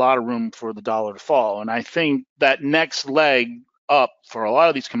have a lot of room for the dollar to fall. And I think that next leg up for a lot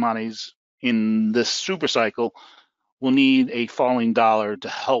of these commodities in this super cycle will need a falling dollar to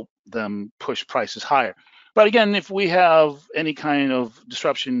help them push prices higher. But again, if we have any kind of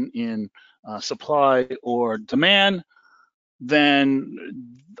disruption in supply or demand,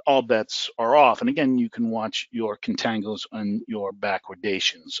 then all bets are off. And again, you can watch your contangos and your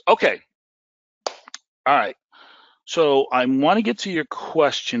backwardations. Okay. All right. So I want to get to your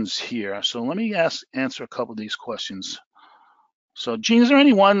questions here. So let me answer a couple of these questions. So Gene, is there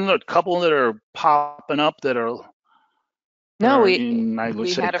any one or a couple that are popping up that are No, I would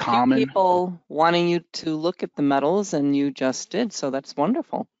we say had a few common? people wanting you to look at the metals, and you just did, so that's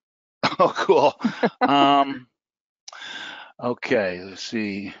wonderful. Oh, cool. Okay, let's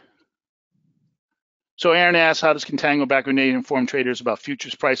see. So Aaron asks, how does contango backwardation inform traders about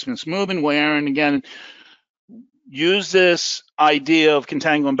futures price movement? Well, Aaron, again, use this idea of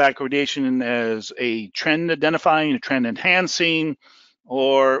contango and backwardation as a trend identifying, a trend enhancing,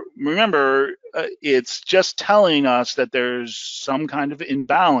 or remember, it's just telling us that there's some kind of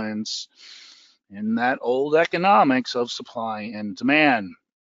imbalance in that old economics of supply and demand.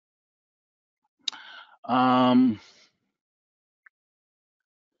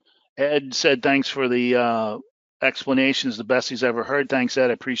 Ed said, thanks for the explanations, the best he's ever heard. Thanks,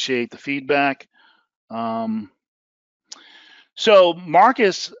 Ed. I appreciate the feedback. So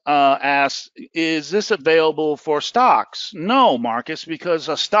Marcus asks, is this available for stocks? No, Marcus, because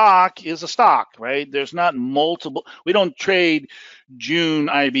a stock is a stock, right? There's not multiple. We don't trade June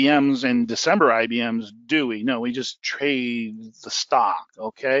IBMs and December IBMs, do we? No, we just trade the stock,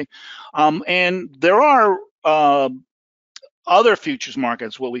 okay? And there are other futures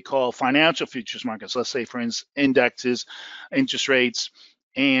markets, what we call financial futures markets, let's say, for instance, indexes, interest rates,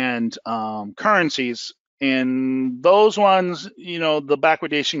 and currencies. And those ones, the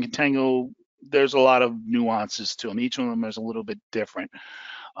backwardation contango, there's a lot of nuances to them. Each one of them is a little bit different.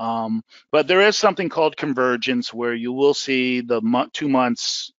 But there is something called convergence where you will see the 2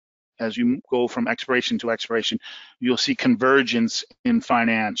 months as you go from expiration to expiration, you'll see convergence in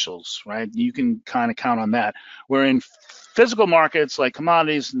financials, right? You can kind of count on that. Where in physical markets like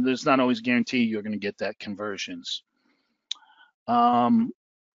commodities, there's not always guarantee you're going to get that convergence.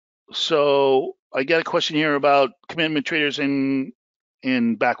 So I got a question here about commitment traders in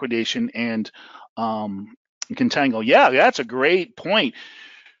backwardation and contango. Yeah, that's a great point.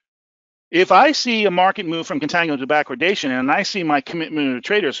 If I see a market move from contango to backwardation and I see my commitment to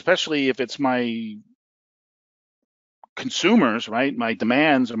traders, especially if it's my consumers, right, my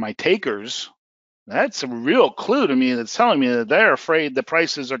demands or my takers, that's a real clue to me that's telling me that they're afraid the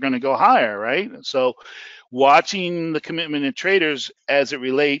prices are going to go higher, right? So watching the commitment of traders as it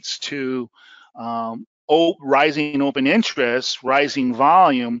relates to rising open interest, rising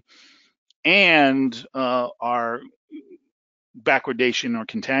volume, and our backwardation or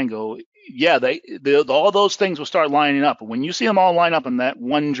contango, yeah, all those things will start lining up. When you see them all line up in that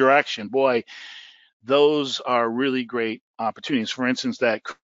one direction, boy, those are really great opportunities. For instance, that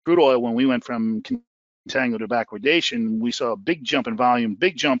crude oil, when we went from contango to backwardation, we saw a big jump in volume,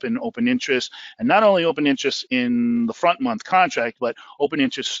 big jump in open interest, and not only open interest in the front month contract, but open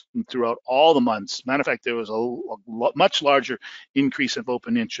interest throughout all the months. Matter of fact, there was a much larger increase of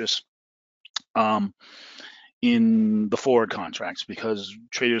open interest in the forward contracts because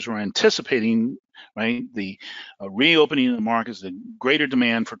traders were anticipating, right, the reopening of the markets, the greater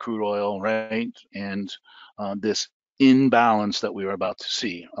demand for crude oil, right, and this imbalance that we were about to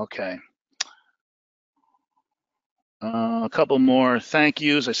see. Okay. A couple more thank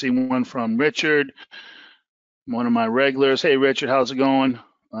yous. I see one from Richard, one of my regulars. Hey, Richard, how's it going?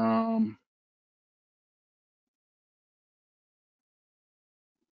 All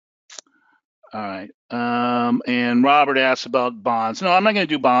right. And Robert asked about bonds. No, I'm not going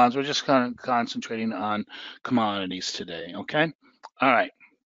to do bonds. We're just kind of concentrating on commodities today. Okay. All right.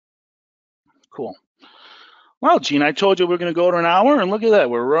 Cool. Well, Gene, I told you we're going to go to an hour, and look at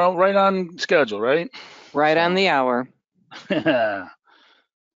that. We're right on schedule, right? Right on the hour.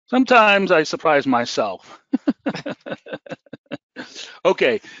 Sometimes I surprise myself.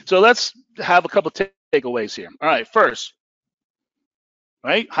 Okay, so let's have a couple takeaways here. All right, first,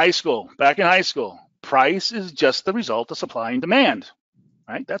 right, back in high school, price is just the result of supply and demand,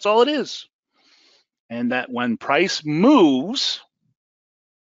 right? That's all it is. And that when price moves,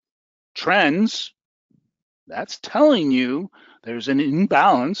 trends, that's telling you there's an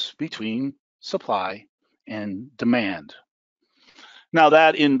imbalance between supply and demand. Now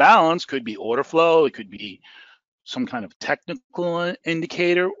that imbalance could be order flow, it could be some kind of technical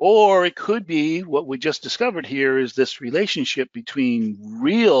indicator, or it could be what we just discovered here is this relationship between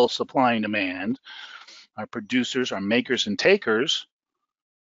real supply and demand, our producers, our makers and takers,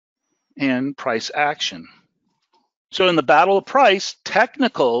 and price action. So in the battle of price,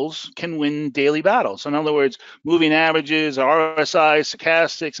 technicals can win daily battles. In other words, moving averages, RSI,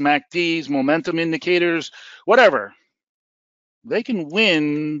 stochastics, MACDs, momentum indicators, whatever, they can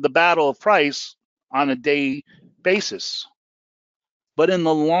win the battle of price on a day basis. But in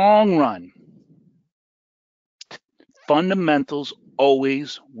the long run, fundamentals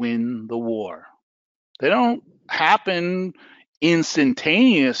always win the war. They don't happen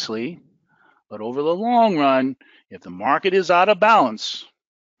instantaneously, but over the long run, if the market is out of balance,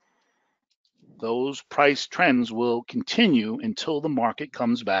 those price trends will continue until the market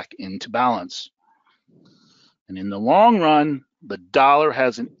comes back into balance. And in the long run, the dollar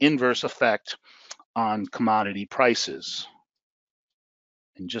has an inverse effect on commodity prices.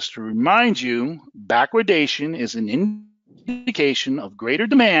 And just to remind you, backwardation is an indication of greater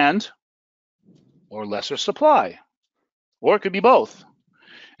demand or lesser supply, or it could be both.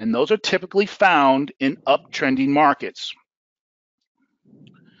 And those are typically found in uptrending markets.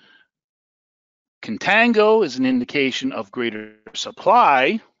 Contango is an indication of greater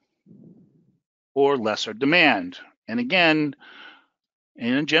supply or lesser demand. And again,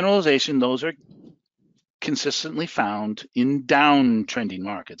 in a generalization, those are consistently found in downtrending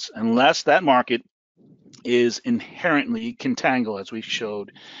markets, unless that market is inherently contango, as we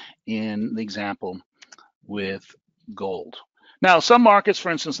showed in the example with gold. Now, some markets, for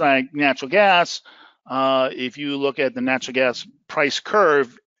instance, like natural gas, if you look at the natural gas price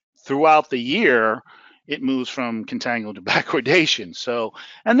curve throughout the year, it moves from contango to backwardation. So,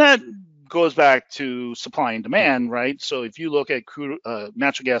 and that goes back to supply and demand, right? So if you look at crude,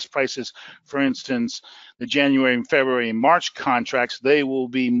 natural gas prices, for instance, the January and February and March contracts, they will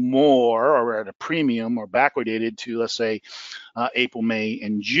be more or at a premium or backwardated to, let's say, April, May,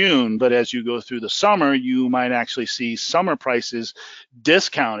 and June. But as you go through the summer, you might actually see summer prices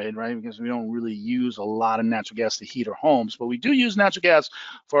discounted, right? Because we don't really use a lot of natural gas to heat our homes, but we do use natural gas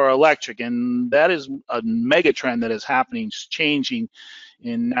for our electric. And that is a mega trend that is happening, changing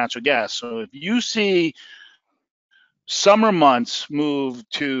in natural gas. So if you see summer months move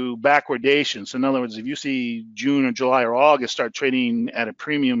to backwardation, so in other words, if you see June or July or August start trading at a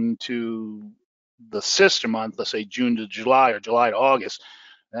premium to the sister month, let's say June to July or July to August,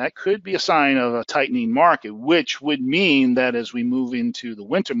 that could be a sign of a tightening market, which would mean that as we move into the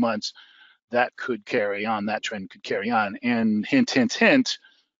winter months, that could carry on, that trend could carry on. And hint, hint, hint,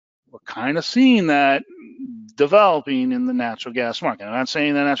 we're kind of seeing that developing in the natural gas market. I'm not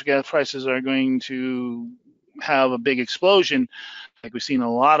saying that natural gas prices are going to have a big explosion like we've seen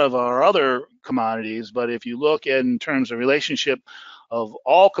a lot of our other commodities, but if you look at in terms of relationship of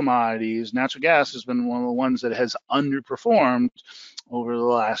all commodities, natural gas has been one of the ones that has underperformed over the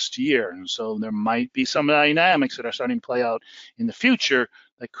last year. And so there might be some dynamics that are starting to play out in the future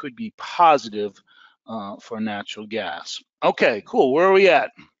that could be positive for natural gas. Okay, cool. Where are we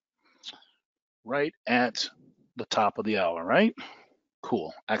at? Right at the top of the hour, right?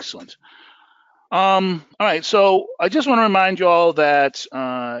 Cool, excellent. All right, so I just want to remind you all that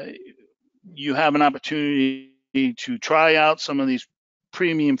you have an opportunity to try out some of these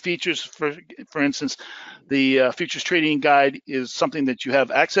premium features. For instance, the futures trading guide is something that you have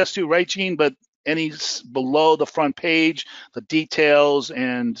access to, right, Gene? But any below the front page, the details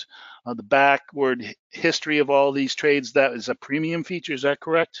and the backward history of all these trades, that is a premium feature. Is that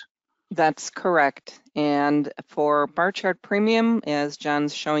correct? That's correct. And for Barchart Premium, as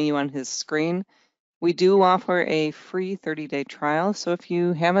John's showing you on his screen, we do offer a free 30-day trial. So if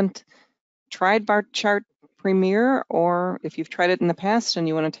you haven't tried Barchart Premier, or if you've tried it in the past and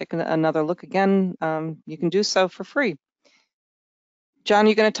you want to take another look again, you can do so for free. John,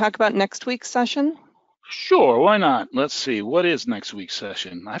 you going to talk about next week's session? Sure, why not? Let's see. What is next week's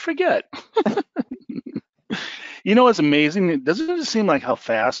session? I forget. You know what's amazing? Doesn't it seem like how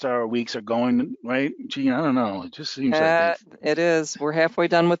fast our weeks are going, right? Gee, I don't know. It just seems like It is. We're halfway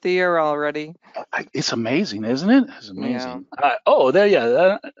done with the year already. it's amazing, isn't it? It's Yeah. amazing.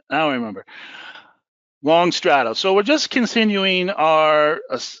 Now I remember. Long straddle. So we're just continuing our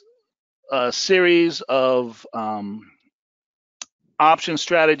series of option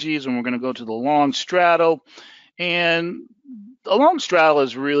strategies, and we're going to go to the long straddle. And the long straddle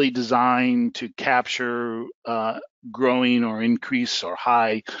is really designed to capture growing or increase or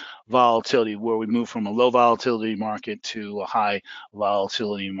high volatility, where we move from a low volatility market to a high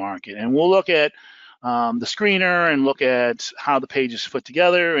volatility market. And we'll look at the screener and look at how the pages put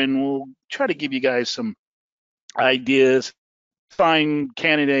together, and we'll try to give you guys some ideas, find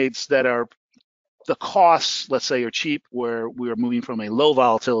candidates that are the costs, let's say, are cheap, where we are moving from a low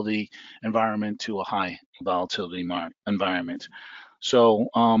volatility environment to a high volatility environment. So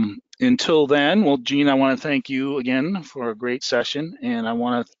until then, well, Gene, I want to thank you again for a great session, and I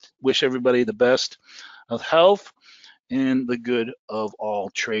want to wish everybody the best of health and the good of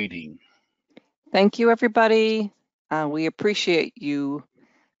all trading. Thank you, everybody. We appreciate you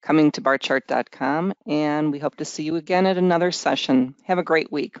coming to barchart.com, and we hope to see you again at another session. Have a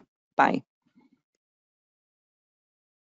great week. Bye.